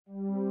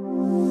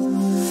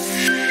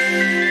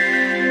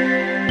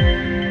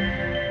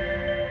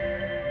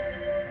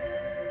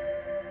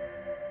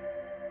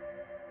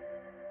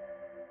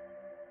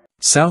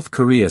South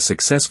Korea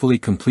successfully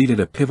completed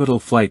a pivotal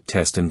flight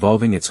test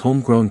involving its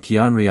homegrown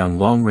Cheonryong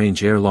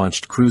long-range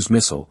air-launched cruise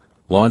missile,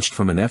 launched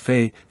from an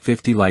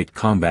FA-50 light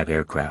combat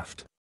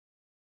aircraft.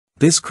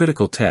 This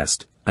critical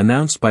test,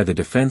 announced by the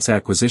Defense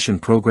Acquisition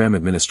Program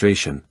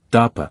Administration,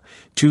 DAPA,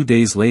 2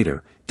 days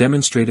later,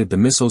 demonstrated the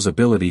missile's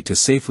ability to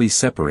safely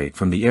separate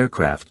from the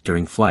aircraft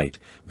during flight,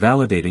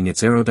 validating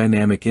its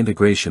aerodynamic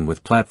integration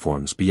with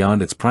platforms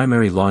beyond its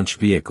primary launch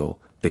vehicle,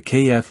 the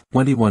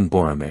KF-21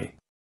 Borame.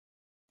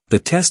 The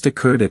test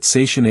occurred at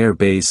Sation Air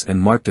Base and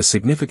marked a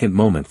significant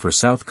moment for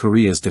South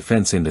Korea's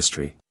defense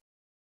industry.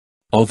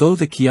 Although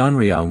the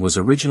Cheonryong was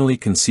originally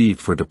conceived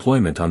for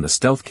deployment on the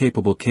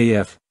stealth-capable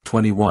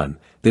KF-21,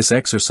 this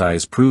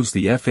exercise proves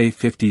the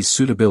FA-50's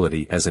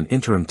suitability as an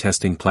interim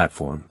testing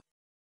platform.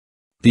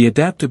 The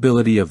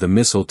adaptability of the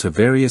missile to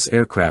various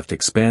aircraft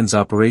expands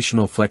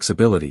operational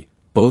flexibility,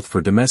 both for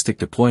domestic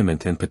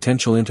deployment and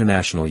potential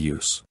international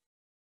use.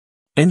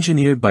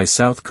 Engineered by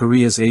South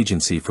Korea's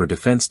Agency for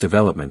Defense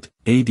Development,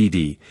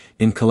 ADD,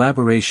 in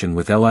collaboration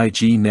with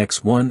LIG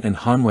Nex 1 and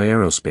Hanwha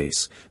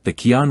Aerospace, the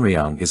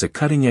Cheonryong is a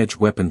cutting-edge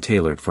weapon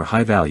tailored for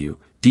high-value,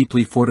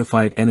 deeply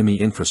fortified enemy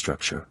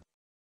infrastructure.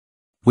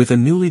 With a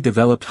newly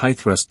developed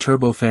high-thrust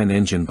turbofan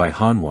engine by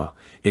Hanwha,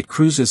 it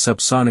cruises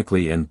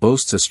subsonically and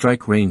boasts a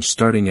strike range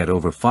starting at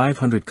over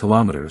 500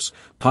 kilometers,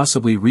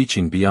 possibly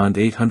reaching beyond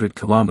 800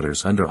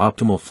 kilometers under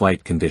optimal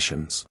flight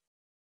conditions.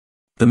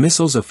 The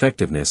missile's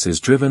effectiveness is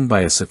driven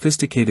by a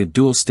sophisticated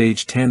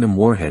dual-stage tandem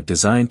warhead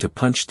designed to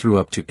punch through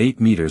up to 8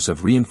 meters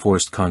of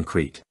reinforced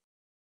concrete.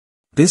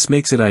 This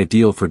makes it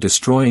ideal for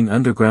destroying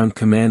underground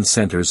command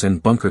centers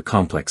and bunker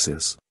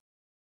complexes.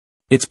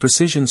 Its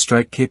precision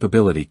strike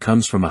capability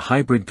comes from a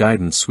hybrid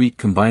guidance suite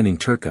combining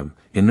TIRCM,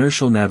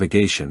 inertial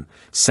navigation,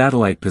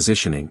 satellite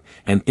positioning,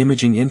 and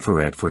imaging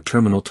infrared for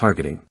terminal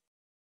targeting.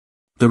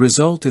 The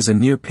result is a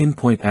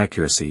near-pinpoint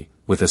accuracy,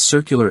 with a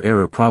circular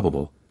error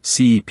probable,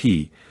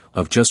 CEP,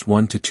 of just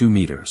 1 to 2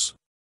 meters.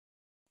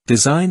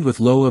 Designed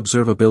with low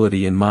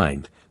observability in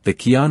mind, the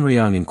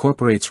Cheonryong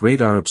incorporates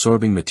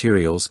radar-absorbing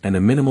materials and a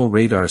minimal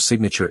radar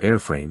signature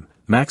airframe,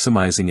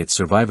 maximizing its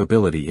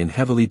survivability in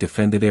heavily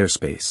defended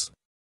airspace.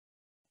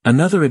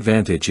 Another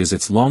advantage is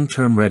its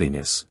long-term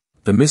readiness.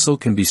 The missile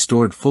can be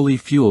stored fully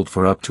fueled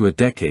for up to a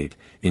decade,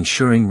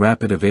 ensuring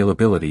rapid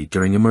availability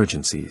during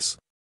emergencies.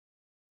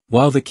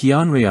 While the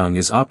Cheonryong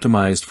is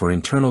optimized for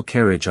internal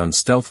carriage on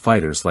stealth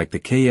fighters like the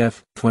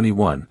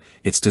KF-21,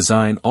 its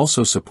design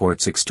also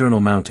supports external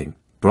mounting,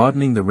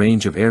 broadening the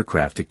range of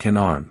aircraft it can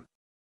arm.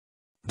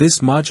 This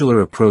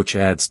modular approach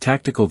adds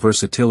tactical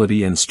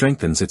versatility and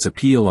strengthens its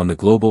appeal on the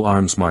global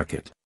arms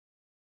market.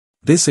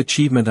 This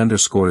achievement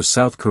underscores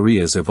South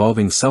Korea's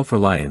evolving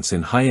self-reliance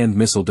in high-end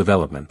missile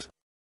development.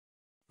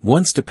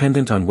 Once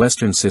dependent on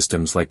Western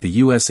systems like the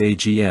US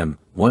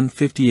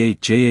AGM-158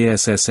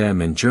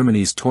 JASSM and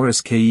Germany's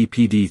Taurus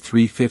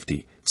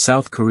KEPD-350,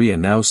 South Korea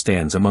now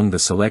stands among the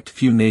select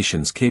few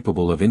nations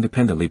capable of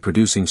independently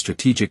producing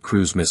strategic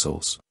cruise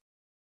missiles.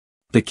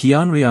 The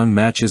Cheonryong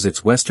matches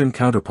its Western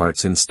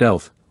counterparts in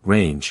stealth,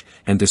 range,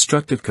 and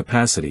destructive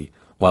capacity,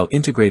 while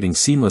integrating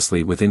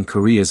seamlessly within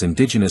Korea's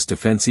indigenous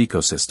defense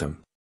ecosystem.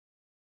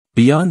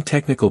 Beyond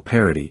technical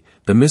parity,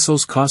 the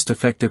missile's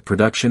cost-effective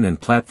production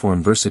and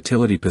platform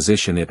versatility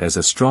position it as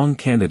a strong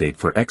candidate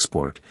for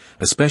export,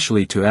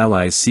 especially to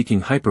allies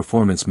seeking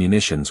high-performance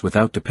munitions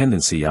without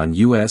dependency on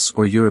US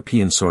or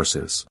European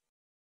sources.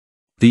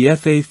 The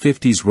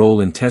FA-50's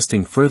role in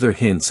testing further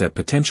hints at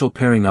potential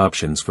pairing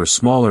options for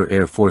smaller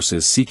air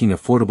forces seeking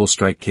affordable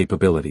strike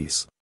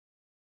capabilities.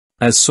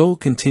 As Seoul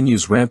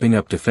continues ramping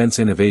up defense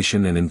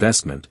innovation and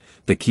investment,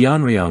 the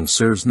Cheonryong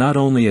serves not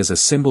only as a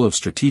symbol of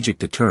strategic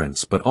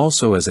deterrence but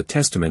also as a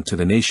testament to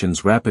the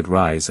nation's rapid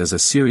rise as a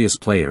serious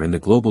player in the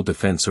global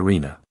defense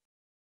arena.